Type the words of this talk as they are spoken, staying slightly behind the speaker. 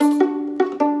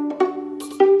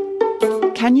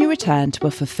Can you return to a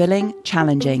fulfilling,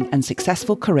 challenging and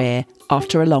successful career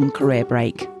after a long career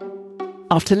break?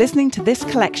 After listening to this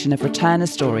collection of returner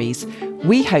stories,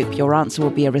 we hope your answer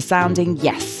will be a resounding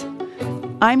yes.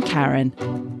 I'm Karen.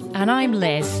 And I'm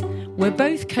Liz. We're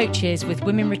both coaches with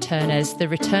Women Returners, the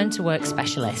Return to Work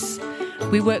specialists.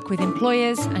 We work with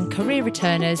employers and career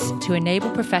returners to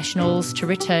enable professionals to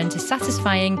return to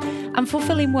satisfying and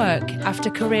fulfilling work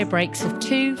after career breaks of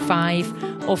 2,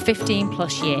 5 or 15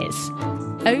 plus years.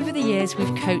 Over the years,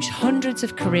 we've coached hundreds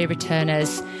of career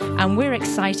returners, and we're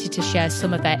excited to share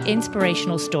some of their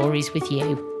inspirational stories with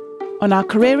you. On our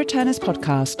Career Returners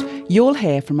podcast, you'll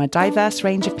hear from a diverse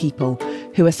range of people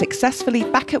who are successfully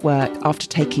back at work after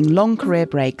taking long career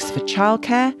breaks for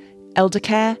childcare, elder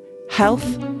care, health,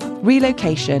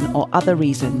 relocation or other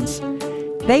reasons.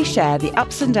 They share the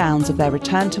ups and downs of their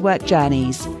return to work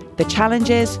journeys, the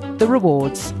challenges, the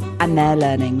rewards, and their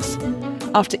learnings.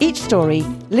 After each story,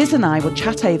 Liz and I will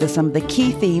chat over some of the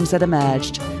key themes that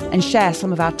emerged and share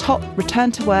some of our top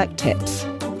return to work tips.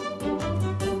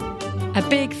 A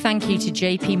big thank you to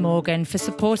JP Morgan for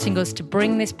supporting us to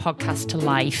bring this podcast to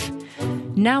life.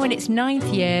 Now in its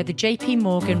 9th year, the JP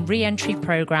Morgan Re-Entry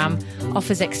Programme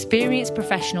offers experienced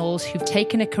professionals who've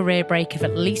taken a career break of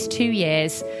at least 2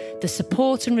 years the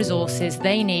support and resources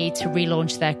they need to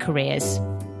relaunch their careers.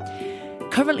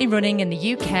 Currently running in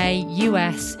the UK,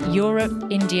 US, Europe,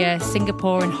 India,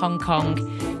 Singapore and Hong Kong,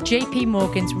 JP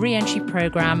Morgan's Re-Entry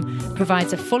Programme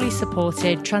provides a fully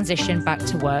supported transition back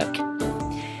to work.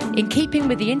 In keeping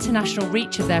with the international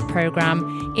reach of their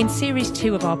programme, in Series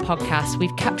 2 of our podcast,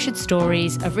 we've captured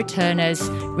stories of returners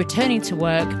returning to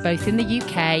work both in the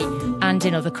UK and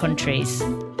in other countries.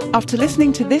 After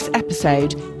listening to this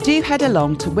episode, do head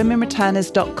along to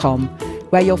womenreturners.com,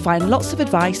 where you'll find lots of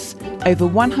advice, over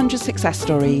 100 success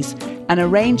stories, and a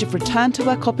range of return to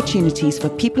work opportunities for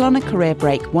people on a career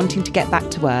break wanting to get back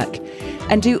to work.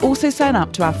 And do also sign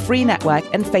up to our free network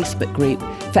and Facebook group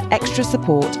for extra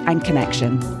support and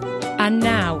connection. And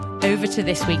now, over to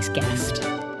this week's guest.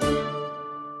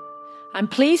 I'm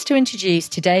pleased to introduce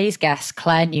today's guest,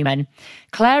 Claire Newman.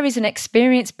 Claire is an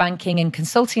experienced banking and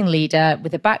consulting leader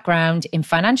with a background in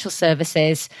financial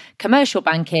services, commercial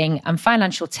banking, and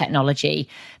financial technology,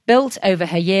 built over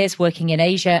her years working in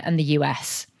Asia and the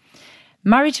US.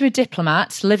 Married to a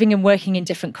diplomat, living and working in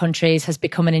different countries has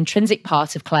become an intrinsic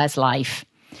part of Claire's life.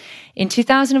 In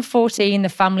 2014, the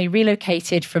family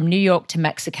relocated from New York to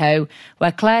Mexico,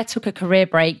 where Claire took a career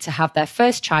break to have their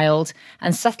first child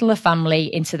and settle a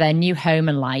family into their new home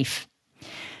and life.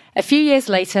 A few years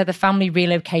later, the family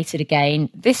relocated again,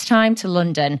 this time to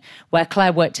London, where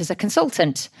Claire worked as a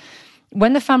consultant.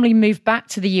 When the family moved back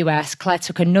to the US, Claire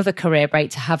took another career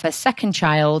break to have her second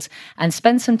child and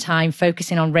spend some time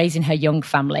focusing on raising her young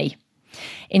family.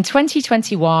 In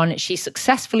 2021, she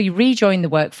successfully rejoined the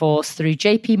workforce through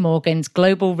JP Morgan's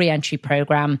Global Re-Entry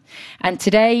Programme, and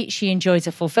today she enjoys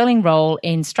a fulfilling role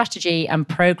in strategy and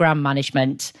programme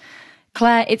management.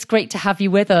 Claire, it's great to have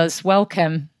you with us.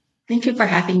 Welcome. Thank you for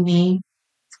having me.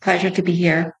 It's a pleasure to be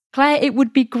here. Claire, it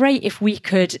would be great if we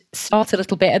could start a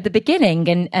little bit at the beginning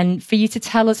and for you to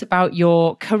tell us about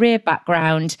your career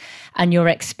background and your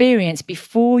experience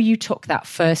before you took that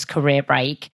first career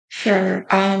break. Sure.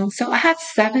 So I had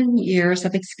 7 years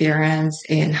of experience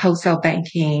in wholesale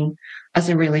banking as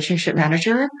a relationship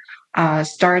manager.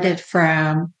 Started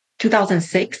from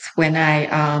 2006 when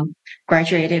I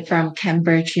graduated from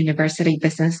Cambridge University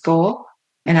Business School,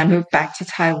 and I moved back to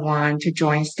Taiwan to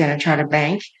join Standard Chartered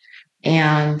Bank.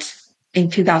 And in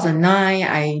 2009,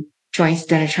 I joined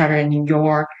Standard Chartered in New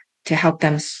York to help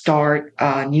them start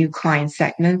a new client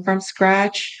segment from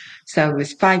scratch. So it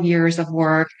was 5 years of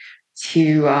work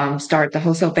to start the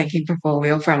wholesale banking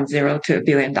portfolio from zero to $1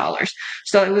 billion.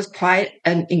 So it was quite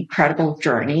an incredible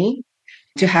journey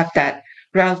to have that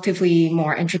relatively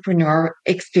more entrepreneurial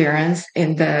experience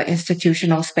in the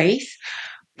institutional space.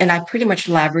 And I pretty much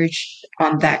leveraged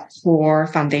on that core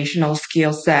foundational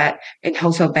skill set in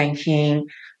wholesale banking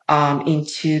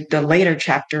into the later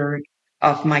chapter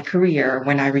of my career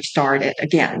when I restarted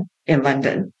again in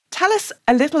London. Tell us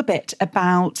a little bit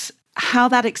about how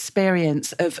that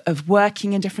experience of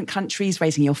working in different countries,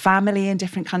 raising your family in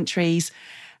different countries,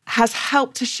 has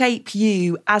helped to shape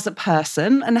you as a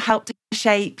person and helped to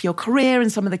shape your career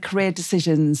and some of the career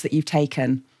decisions that you've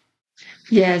taken.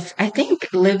 Yes, I think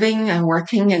living and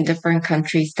working in different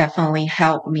countries definitely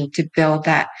helped me to build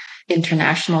that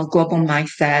international global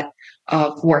mindset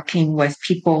of working with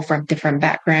people from different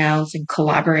backgrounds and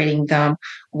collaborating them,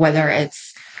 whether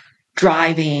it's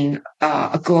driving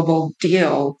a global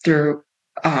deal through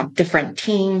different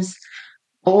teams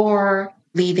or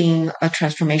leading a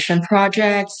transformation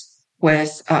project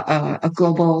with a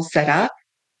global setup.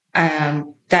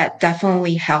 That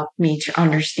definitely helped me to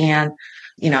understand,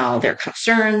 their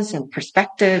concerns and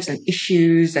perspectives and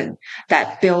issues, and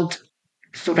that built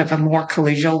sort of a more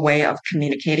collegial way of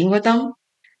communicating with them.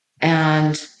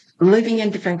 And living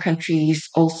in different countries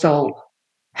also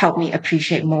helped me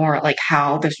appreciate more like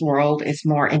how this world is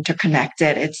more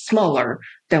interconnected. It's smaller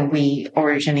than we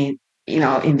originally,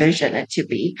 envisioned it to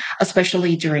be,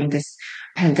 especially during this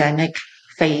pandemic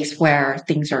phase where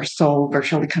things are so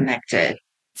virtually connected.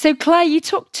 So, Claire, you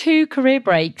took 2 career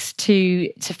breaks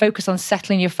to focus on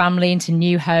settling your family into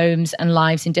new homes and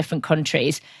lives in different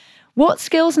countries. What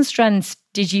skills and strengths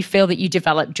did you feel that you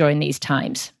developed during these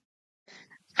times?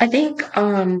 I think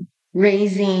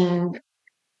raising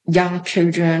young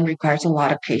children requires a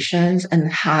lot of patience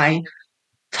and high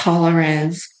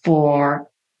tolerance for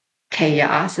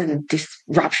chaos and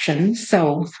disruption.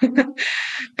 So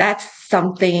that's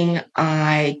something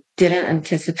I didn't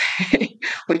anticipate,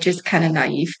 which is kind of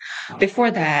naive. Before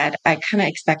that, I kind of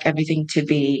expect everything to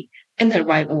be in the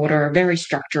right order, very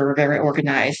structured, very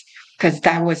organized, because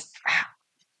that was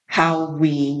how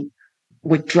we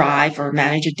would drive or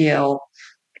manage a deal.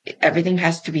 Everything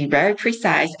has to be very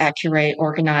precise, accurate,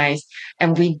 organized,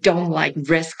 and we don't like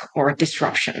risk or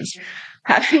disruptions.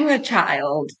 Having a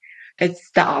child,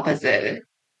 it's the opposite.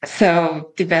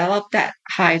 So develop that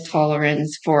high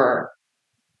tolerance for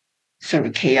sort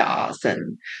of chaos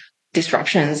and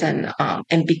disruptions and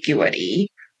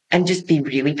ambiguity, and just be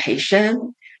really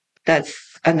patient.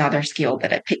 That's another skill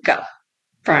that I pick up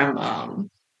from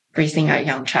raising a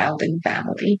young child in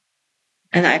family.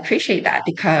 And I appreciate that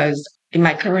because in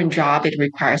my current job, it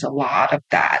requires a lot of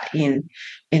that in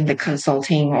the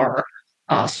consulting or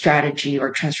strategy or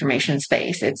transformation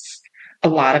space. It's a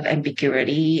lot of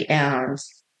ambiguity, and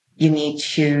you need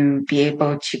to be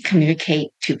able to communicate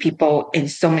to people in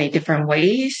so many different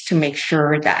ways to make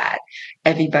sure that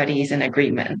everybody is in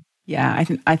agreement. Yeah,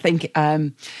 I think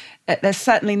there's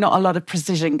certainly not a lot of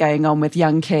precision going on with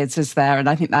young kids, is there? And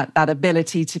I think that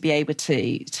ability to be able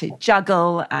to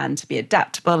juggle and to be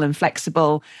adaptable and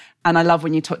flexible. And I love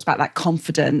when you talked about that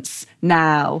confidence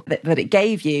now that it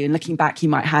gave you, and looking back, you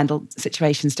might handle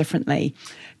situations differently.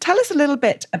 Tell us a little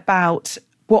bit about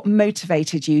what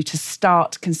motivated you to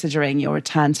start considering your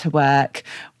return to work.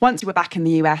 Once you were back in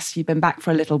the US, you've been back for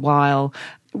a little while.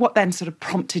 What then sort of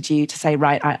prompted you to say,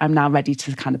 right, I'm now ready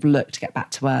to kind of look to get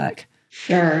back to work?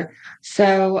 Sure.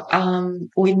 So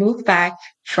we moved back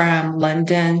from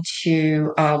London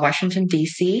to Washington,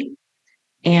 D.C.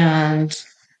 And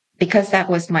because that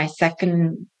was my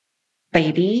second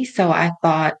baby, so I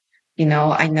thought,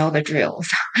 I know the drills.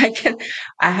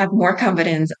 I have more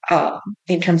confidence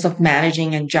in terms of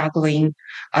managing and juggling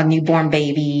a newborn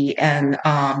baby and,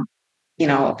 a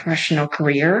professional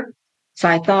career. So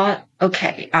I thought,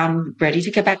 okay, I'm ready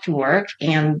to get back to work.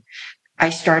 And I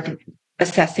started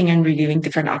assessing and reviewing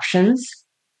different options.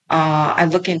 I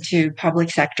look into public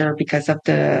sector because of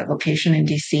the location in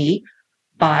DC,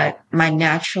 but my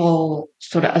natural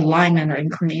sort of alignment or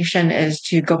inclination is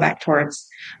to go back towards,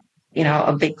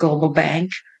 a big global bank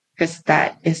because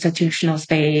that institutional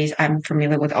space, I'm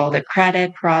familiar with all the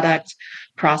credit, product,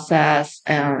 process,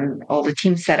 and all the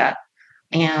team setup.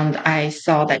 And I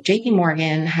saw that JP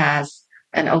Morgan has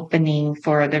an opening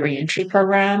for the reentry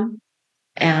program.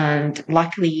 And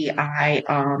luckily, I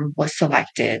was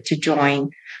selected to join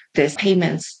this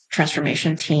payments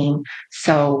transformation team.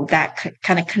 So that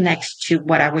kind of connects to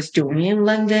what I was doing in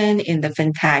London in the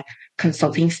fintech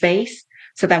consulting space.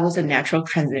 So that was a natural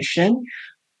transition.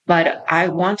 But I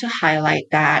want to highlight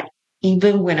that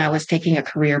even when I was taking a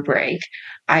career break,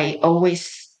 I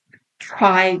always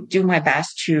do my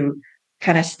best to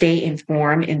kind of stay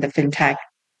informed in the fintech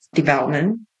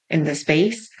development in the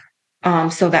space,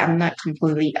 so that I'm not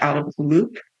completely out of the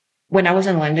loop. When I was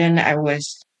in London, I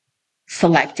was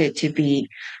selected to be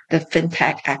the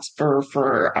fintech expert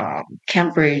for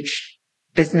Cambridge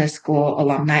Business School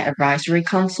Alumni Advisory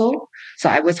Council. So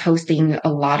I was hosting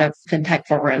a lot of fintech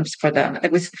forums for them.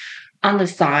 It was on the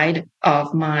side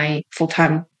of my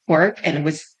full-time work, and it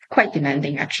was quite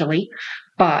demanding actually,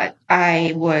 but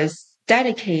I was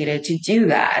dedicated to do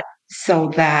that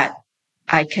so that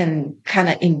I can kind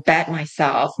of embed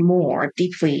myself more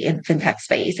deeply in fintech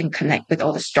space and connect with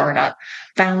all the startup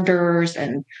founders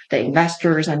and the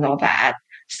investors and all that.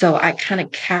 So I kind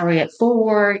of carry it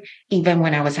forward even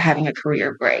when I was having a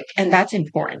career break. And that's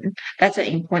important. That's an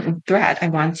important thread I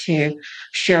want to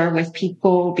share with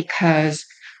people because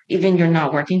even you're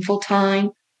not working full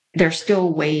time, there's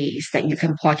still ways that you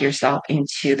can plug yourself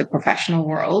into the professional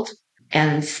world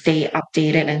and stay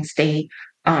updated and stay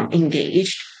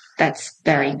engaged. That's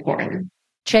very important.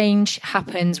 Change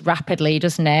happens rapidly,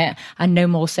 doesn't it? And no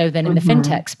more so than in the Mm-hmm.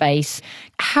 fintech space.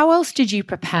 How else did you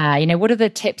prepare? You know, what other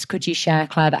tips could you share,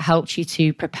 Claire, that helped you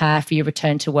to prepare for your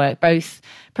return to work, both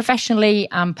professionally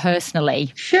and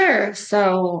personally? Sure.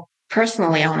 So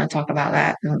personally, I want to talk about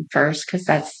that first because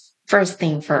that's first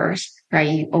thing first, right?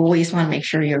 You always want to make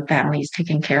sure your family is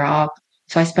taken care of.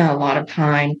 So I spent a lot of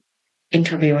time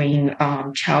interviewing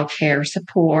childcare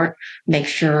support, make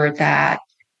sure that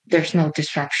there's no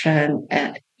disruption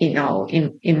and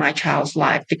in my child's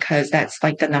life because that's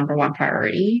like the number one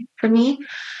priority for me.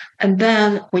 And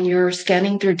then when you're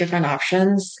scanning through different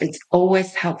options, it's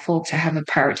always helpful to have a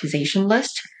prioritization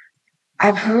list.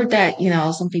 I've heard that,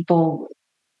 some people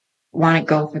want to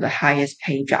go for the highest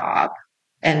paid job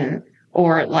and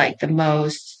or like the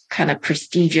most kind of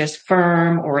prestigious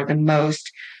firm or the most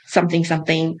something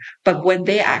something. But when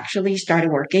they actually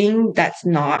started working, that's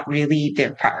not really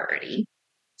their priority.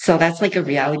 So that's like a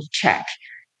reality check.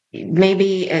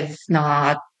 Maybe it's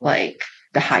not like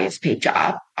the highest paid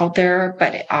job out there,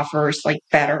 but it offers like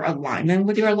better alignment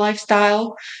with your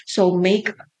lifestyle. So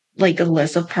make like a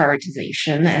list of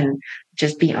prioritization and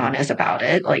just be honest about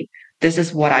it. Like, this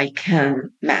is what I can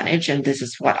manage and this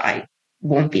is what I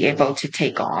won't be able to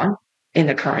take on in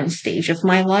the current stage of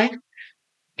my life.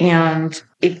 And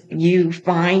if you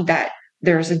find that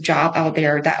there's a job out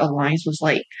there that aligns with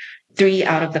like 3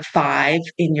 out of the 5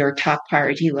 in your top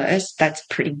priority list, that's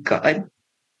pretty good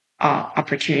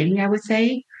opportunity, I would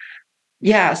say.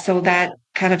 Yeah, so that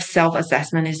kind of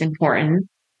self-assessment is important.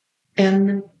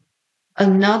 And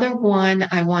another one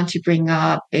I want to bring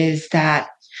up is that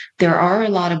there are a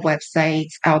lot of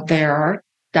websites out there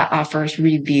that offers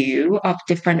review of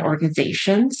different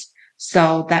organizations.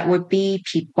 So that would be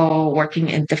people working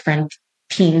in different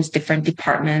teams, different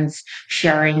departments,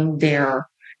 sharing their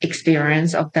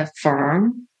experience of the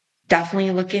firm.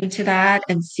 Definitely look into that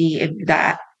and see if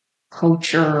that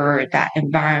culture, that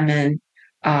environment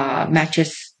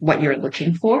matches what you're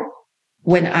looking for.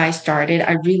 When I started,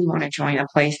 I really want to join a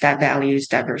place that values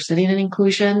diversity and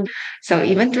inclusion. So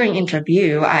even during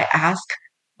interview, I ask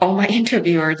all my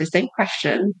interviewer the same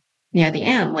question near the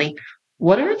end, like,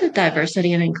 what are the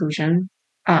diversity and inclusion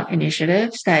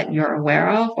initiatives that you're aware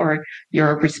of or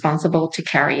you're responsible to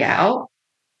carry out?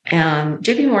 And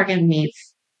JP Morgan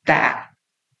meets that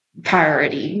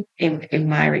priority in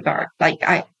my regard.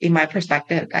 In my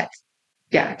perspective,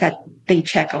 that they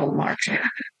check all the marks.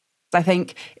 I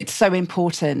think it's so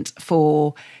important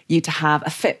for you to have a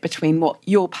fit between what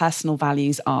your personal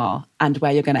values are and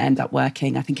where you're going to end up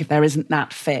working. I think if there isn't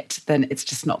that fit, then it's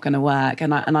just not going to work.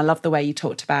 And I love the way you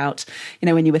talked about,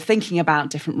 when you were thinking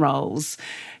about different roles,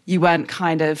 you weren't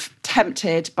kind of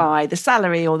tempted by the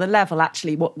salary or the level.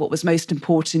 Actually, what was most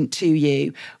important to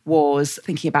you was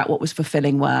thinking about what was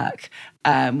fulfilling work.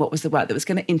 What was the work that was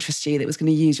going to interest you, that was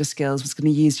going to use your skills, was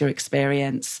going to use your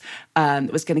experience,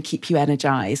 that was going to keep you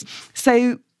energized.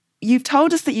 So you've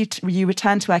told us that you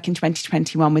returned to work in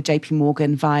 2021 with JP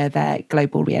Morgan via their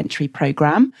Global Reentry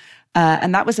Programme.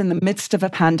 And that was in the midst of a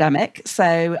pandemic.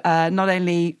 So not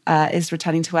only is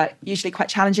returning to work usually quite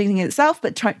challenging in itself,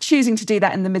 but choosing to do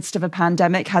that in the midst of a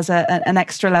pandemic has an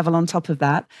extra level on top of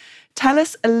that. Tell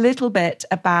us a little bit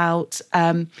about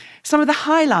some of the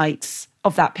highlights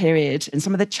of that period and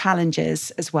some of the challenges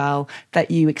as well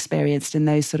that you experienced in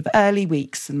those sort of early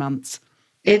weeks and months.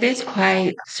 It is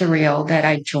quite surreal that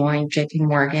I joined JP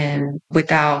Morgan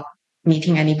without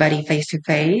meeting anybody face to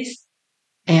face.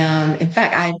 And in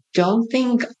fact, I don't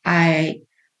think I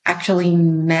actually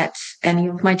met any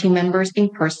of my team members in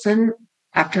person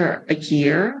after a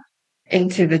year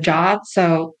into the job.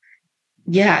 So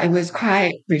yeah, it was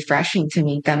quite refreshing to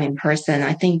meet them in person.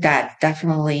 I think that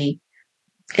definitely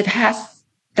it has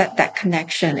that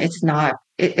connection.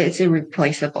 It's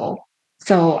irreplaceable.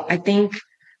 So I think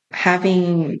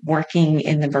having working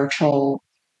in the virtual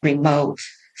remote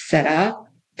setup,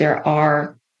 there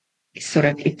are sort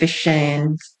of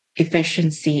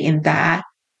efficiency in that,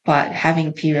 but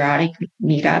having periodic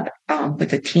meetup with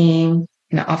the team,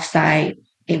 offsite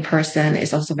in person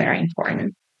is also very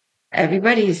important.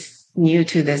 Everybody's new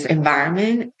to this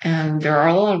environment and there are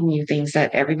a lot of new things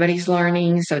that everybody's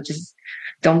learning. So just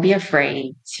don't be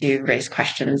afraid to raise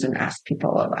questions and ask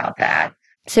people about that.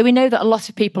 So we know that a lot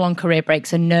of people on career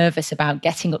breaks are nervous about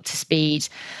getting up to speed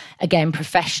again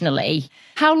professionally.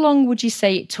 How long would you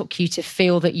say it took you to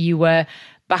feel that you were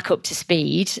back up to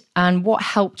speed, and what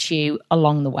helped you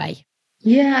along the way?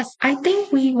 Yes, I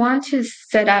think we want to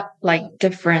set up like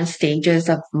different stages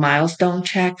of milestone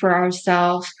check for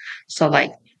ourselves. So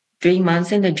like 3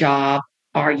 months in the job,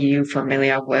 are you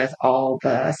familiar with all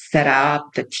the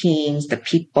setup, the teams, the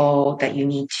people that you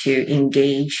need to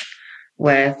engage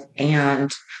with?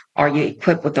 And are you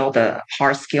equipped with all the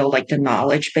hard skill, like the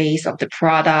knowledge base of the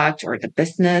product or the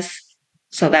business?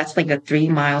 So that's like a 3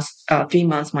 months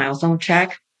milestone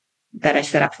check that I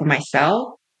set up for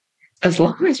myself. As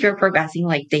long as you're progressing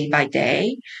like day by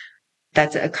day,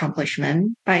 that's an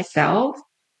accomplishment by itself.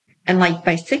 And like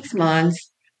by 6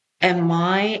 months, am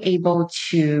I able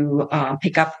to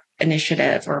pick up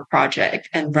initiative or a project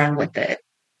and run with it?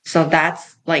 So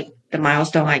that's like the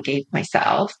milestone I gave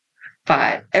myself.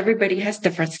 But everybody has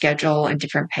different schedule and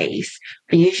different pace.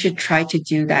 But you should try to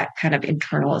do that kind of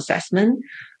internal assessment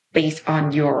based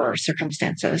on your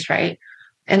circumstances, right?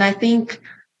 And I think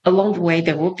along the way,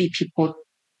 there will be people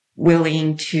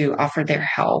willing to offer their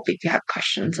help if you have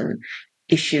questions and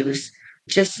issues.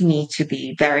 Just need to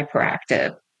be very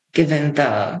proactive given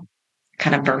the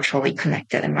kind of virtually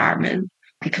connected environment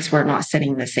because we're not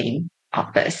sitting in the same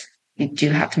office. You do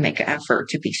have to make an effort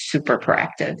to be super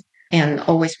proactive and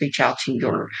always reach out to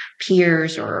your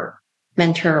peers or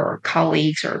mentor or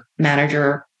colleagues or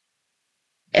manager.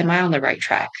 Am I on the right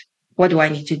track? What do I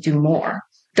need to do more?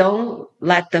 Don't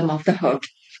let them off the hook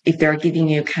if they're giving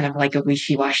you kind of like a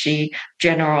wishy-washy,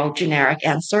 general, generic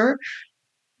answer.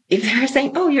 If they're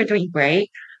saying, oh, you're doing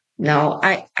great. No,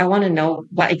 I want to know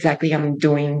what exactly I'm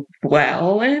doing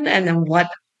well in, and then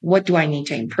what do I need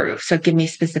to improve? So give me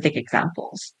specific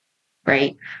examples,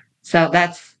 right? So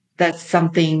that's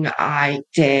something I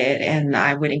did, and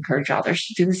I would encourage others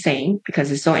to do the same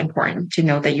because it's so important to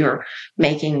know that you're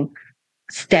making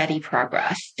steady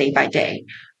progress day by day.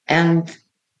 And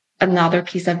another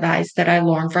piece of advice that I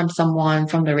learned from someone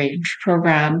from the Range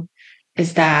program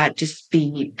is that just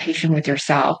be patient with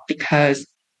yourself because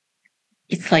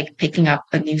it's like picking up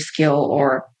a new skill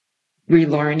or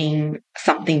relearning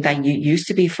something that you used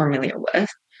to be familiar with.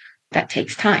 That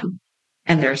takes time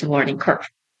and there's a learning curve.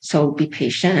 So be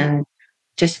patient and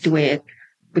just do it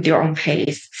with your own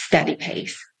pace, steady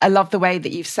pace. I love the way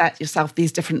that you've set yourself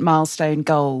these different milestone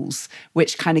goals,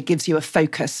 which kind of gives you a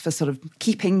focus for sort of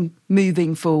keeping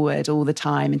moving forward all the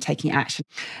time and taking action.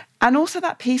 And also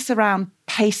that piece around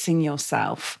pacing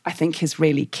yourself, I think is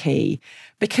really key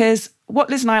because what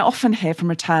Liz and I often hear from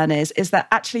returners is that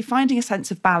actually finding a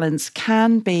sense of balance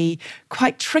can be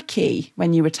quite tricky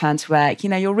when you return to work. You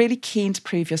know, you're really keen to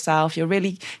prove yourself. You're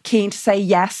really keen to say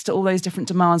yes to all those different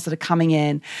demands that are coming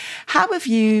in. How have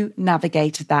you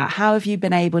navigated that? How have you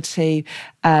been able to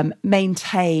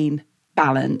maintain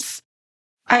balance?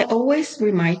 I always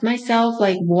remind myself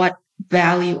like what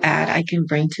value add I can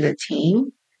bring to the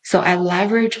team. So I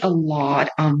leverage a lot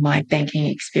on my banking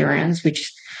experience, which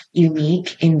is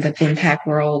unique in the fintech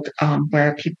world,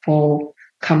 where people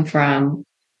come from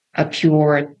a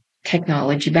pure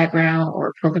technology background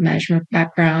or program management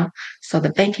background. So the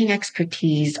banking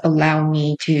expertise allow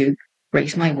me to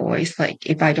raise my voice. Like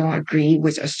if I don't agree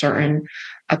with a certain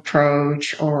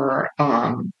approach or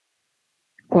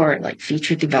like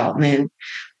feature development,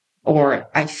 or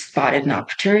I spotted an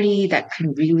opportunity that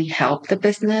can really help the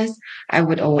business, I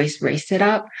would always raise it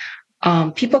up.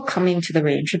 People coming to the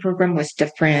Ranger program with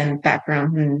different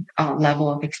background and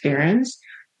level of experience,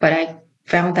 but I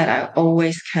found that I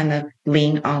always kind of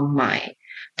lean on my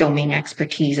domain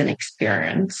expertise and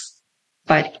experience.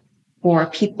 But for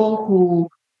people who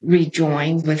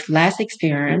rejoin with less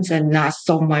experience and not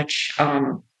so much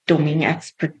domain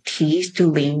expertise to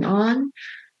lean on,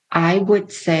 I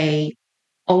would say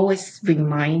always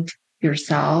remind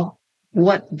yourself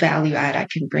what value add I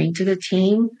can bring to the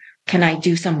team. Can I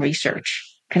do some research?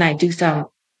 Can I do some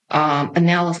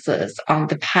analysis on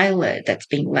the pilot that's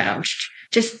being launched?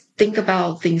 Just think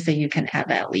about things that you can add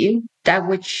value. That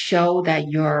would show that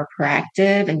you're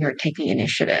proactive and you're taking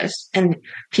initiatives. And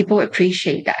people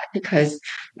appreciate that because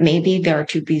maybe they're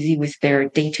too busy with their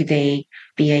day-to-day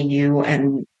BAU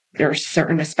and there's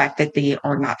certain aspect that they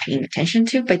are not paying attention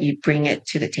to, but you bring it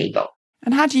to the table.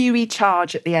 And how do you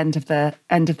recharge at the end of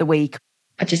the week?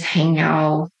 I just hang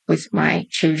out with my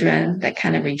children that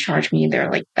kind of recharge me.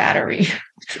 They're like battery.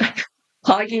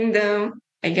 Hugging them,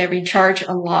 I get recharged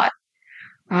a lot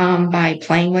by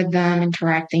playing with them,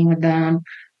 interacting with them.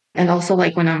 And also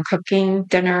like when I'm cooking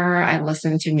dinner, I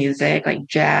listen to music like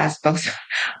jazz, bossa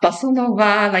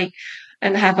nova, like,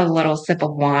 and have a little sip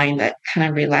of wine that kind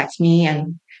of relax me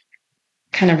and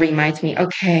kind of reminds me,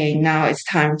 okay, now it's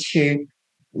time to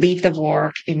leave the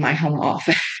work in my home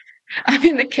office. I'm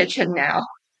in the kitchen now.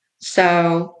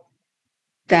 So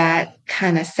that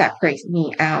kind of separates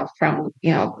me out from,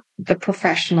 the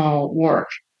professional work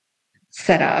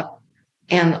setup.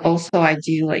 And also I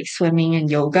do like swimming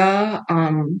and yoga,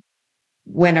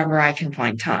 whenever I can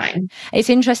find time. It's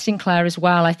interesting, Claire, as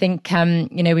well. I think,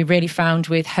 we really found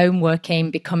with home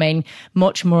working becoming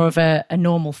much more of a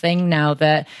normal thing now,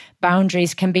 that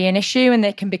boundaries can be an issue and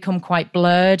they can become quite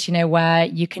blurred, where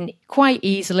you can quite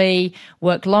easily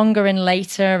work longer and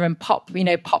later and pop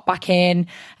back in.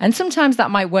 And sometimes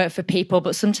that might work for people,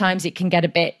 but sometimes it can get a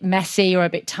bit messy or a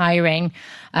bit tiring.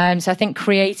 So I think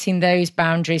creating those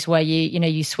boundaries where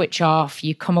you switch off,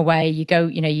 you come away, you go,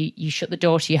 you shut the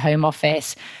door to your home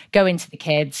office, go into the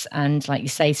kids and, like you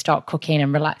say, start cooking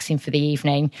and relaxing for the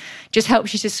evening, just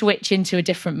helps you to switch into a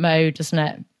different mode, doesn't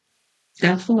it?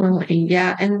 Definitely.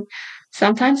 Yeah. And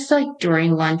sometimes like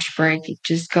during lunch break, you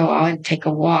just go out and take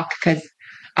a walk because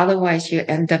otherwise you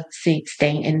end up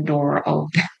staying indoor all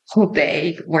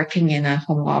day, working in a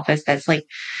home office. That's like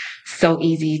so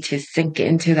easy to sink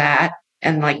into that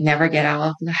and like never get out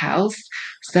of the house.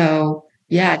 So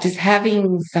yeah, just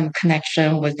having some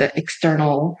connection with the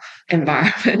external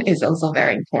environment is also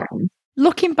very important.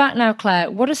 Looking back now,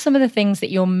 Claire, what are some of the things that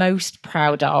you're most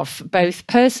proud of, both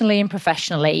personally and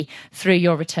professionally, through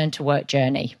your return to work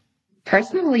journey?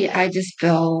 Personally, I just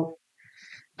feel,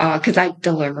 because I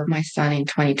delivered my son in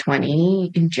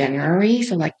 2020 in January,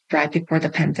 so like right before the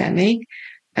pandemic.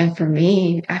 And for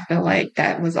me, I feel like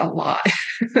that was a lot.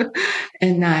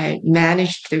 And I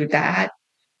managed through that.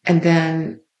 And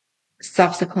then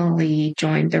subsequently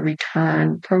joined the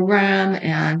return program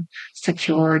and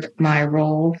secured my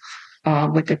role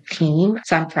with the team.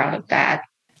 So I'm proud of that.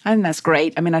 I think that's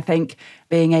great. I mean, I think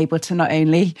being able to not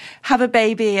only have a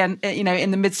baby and, in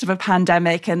the midst of a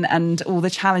pandemic and all the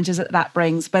challenges that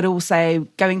brings, but also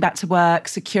going back to work,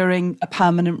 securing a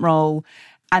permanent role,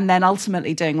 and then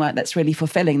ultimately doing work that's really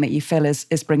fulfilling, that you feel is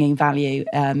bringing value,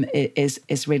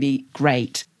 is really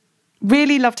great.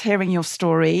 Really loved hearing your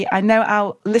story. I know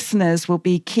our listeners will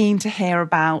be keen to hear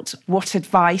about what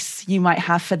advice you might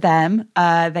have for them.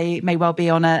 They may well be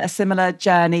on a similar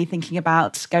journey, thinking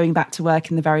about going back to work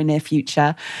in the very near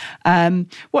future.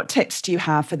 What tips do you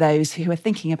have for those who are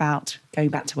thinking about going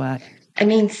back to work? I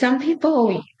mean, some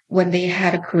people, when they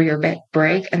had a career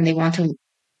break and they want to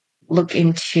look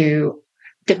into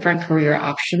different career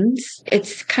options,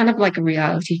 it's kind of like a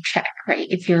reality check, right?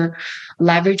 If you're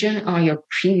leveraging on your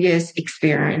previous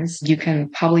experience, you can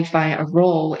probably find a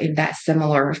role in that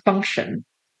similar function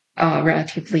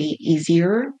relatively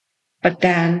easier. But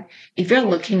then if you're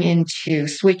looking into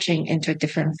switching into a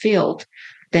different field,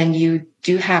 then you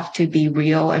do have to be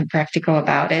real and practical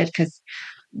about it, because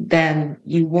then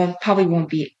you probably won't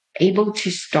be able to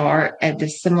start at the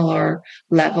similar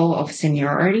level of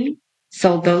seniority.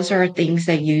 So those are things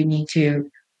that you need to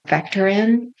factor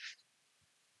in.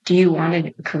 Do you want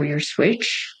a career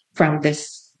switch from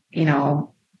this,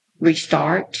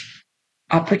 restart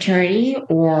opportunity,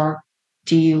 or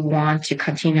do you want to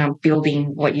continue on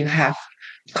building what you have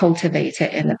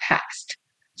cultivated in the past?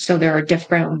 So there are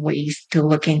different ways to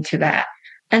look into that.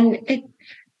 And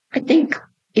I think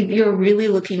if you're really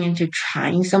looking into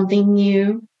trying something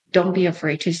new, don't be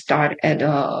afraid to start at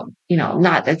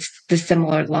not at the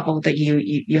similar level that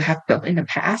you have built in the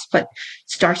past, but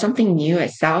start something new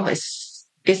itself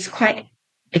is quite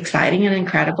exciting and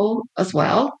incredible as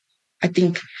well. I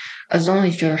think as long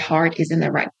as your heart is in the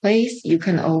right place, you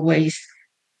can always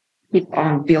keep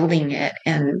on building it,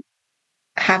 and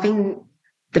having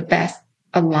the best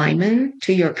alignment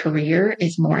to your career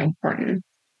is more important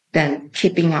than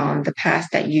keeping on the path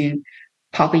that you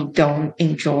probably don't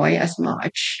enjoy as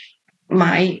much.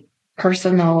 My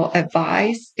personal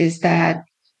advice is that,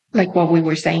 like what we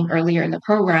were saying earlier in the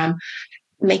program,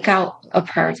 make out a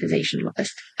prioritization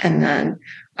list and then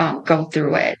go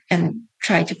through it and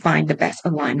try to find the best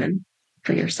alignment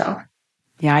for yourself.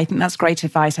 Yeah, I think that's great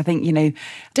advice. I think,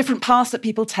 different paths that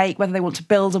people take, whether they want to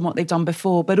build on what they've done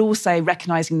before, but also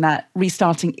recognizing that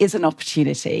restarting is an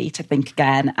opportunity to think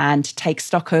again and take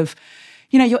stock of,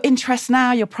 your interests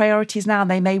now, your priorities now.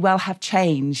 They may well have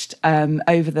changed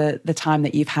over the time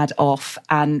that you've had off,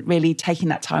 and really taking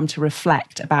that time to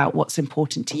reflect about what's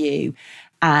important to you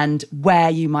and where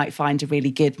you might find a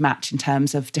really good match in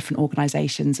terms of different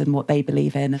organisations and what they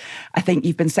believe in. I think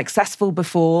you've been successful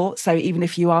before, so even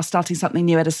if you are starting something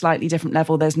new at a slightly different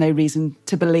level, there's no reason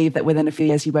to believe that within a few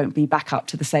years you won't be back up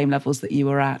to the same levels that you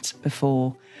were at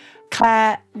before.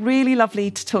 Claire, really lovely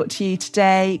to talk to you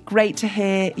today. Great to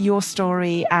hear your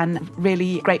story and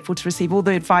really grateful to receive all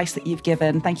the advice that you've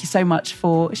given. Thank you so much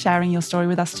for sharing your story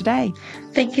with us today.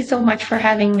 Thank you so much for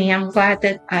having me. I'm glad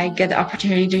that I get the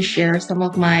opportunity to share some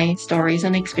of my stories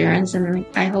and experience, and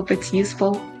I hope it's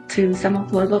useful to some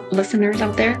of the listeners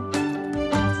out there.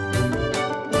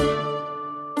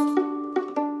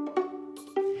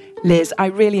 Liz, I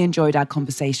really enjoyed our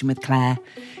conversation with Claire.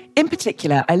 In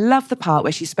particular, I love the part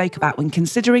where she spoke about when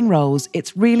considering roles,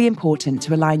 it's really important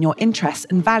to align your interests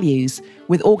and values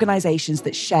with organisations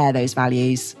that share those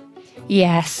values.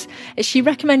 Yes, she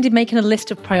recommended making a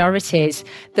list of priorities,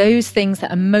 those things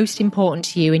that are most important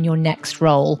to you in your next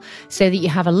role, so that you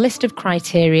have a list of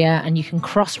criteria and you can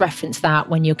cross-reference that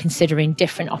when you're considering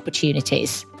different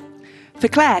opportunities. For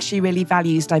Claire, she really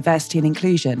values diversity and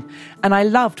inclusion, and I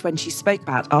loved when she spoke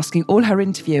about asking all her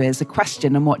interviewers a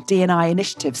question on what D&I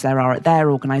initiatives there are at their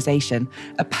organisation,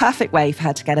 a perfect way for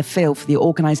her to get a feel for the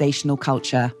organisational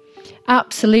culture.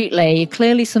 Absolutely,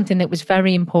 clearly something that was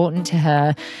very important to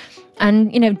her.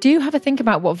 And, do have a think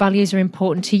about what values are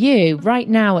important to you right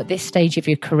now at this stage of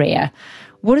your career.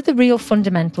 What are the real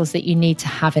fundamentals that you need to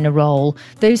have in a role?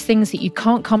 Those things that you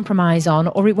can't compromise on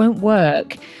or it won't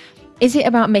work. Is it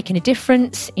about making a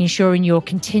difference, ensuring you're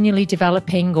continually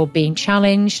developing or being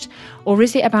challenged? Or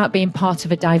is it about being part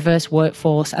of a diverse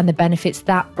workforce and the benefits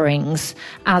that brings,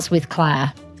 as with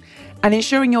Claire? And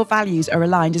ensuring your values are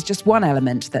aligned is just one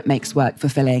element that makes work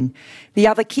fulfilling. The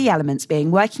other key elements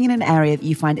being working in an area that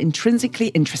you find intrinsically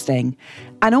interesting,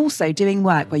 and also doing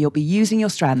work where you'll be using your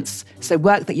strengths, so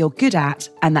work that you're good at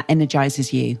and that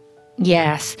energises you.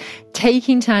 Yes,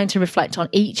 taking time to reflect on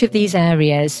each of these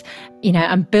areas,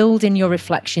 and building your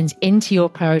reflections into your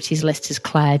priorities list as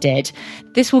Claire did.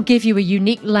 This will give you a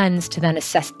unique lens to then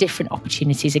assess different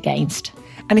opportunities against.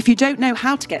 And if you don't know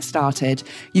how to get started,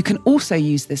 you can also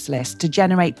use this list to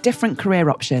generate different career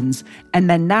options and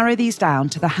then narrow these down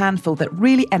to the handful that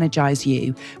really energise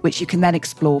you, which you can then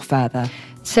explore further.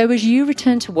 So as you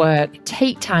return to work,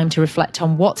 take time to reflect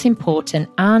on what's important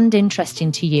and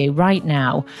interesting to you right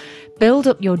now. Build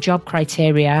up your job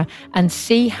criteria and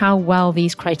see how well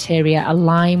these criteria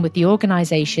align with the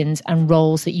organisations and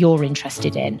roles that you're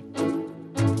interested in.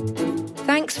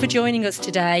 Thanks for joining us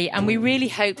today, and we really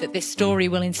hope that this story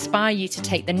will inspire you to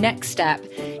take the next step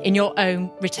in your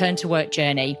own return to work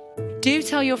journey. Do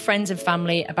tell your friends and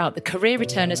family about the Career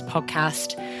Returners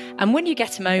podcast, and when you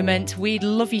get a moment, we'd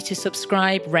love you to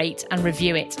subscribe, rate and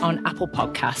review it on Apple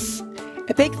Podcasts.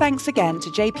 A big thanks again to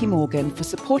JP Morgan for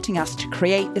supporting us to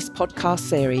create this podcast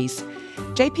series.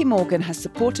 JP Morgan has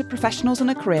supported professionals on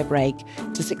a career break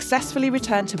to successfully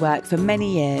return to work for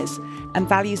many years and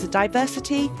values the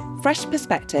diversity, fresh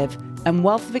perspective and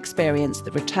wealth of experience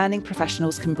that returning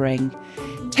professionals can bring.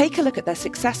 Take a look at their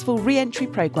successful re-entry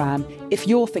programme if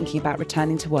you're thinking about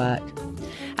returning to work.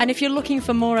 And if you're looking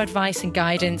for more advice and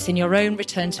guidance in your own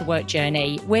return to work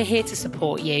journey, we're here to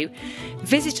support you.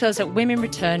 Visit us at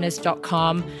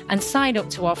womenreturners.com and sign up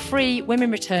to our free Women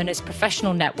Returners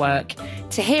Professional Network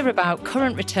to hear about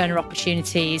current returner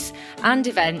opportunities and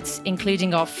events,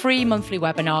 including our free monthly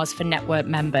webinars for network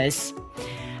members.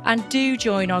 And do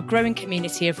join our growing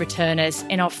community of returners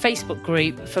in our Facebook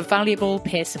group for valuable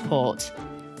peer support.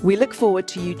 We look forward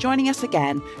to you joining us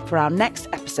again for our next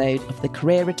episode of the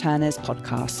Career Returners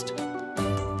podcast.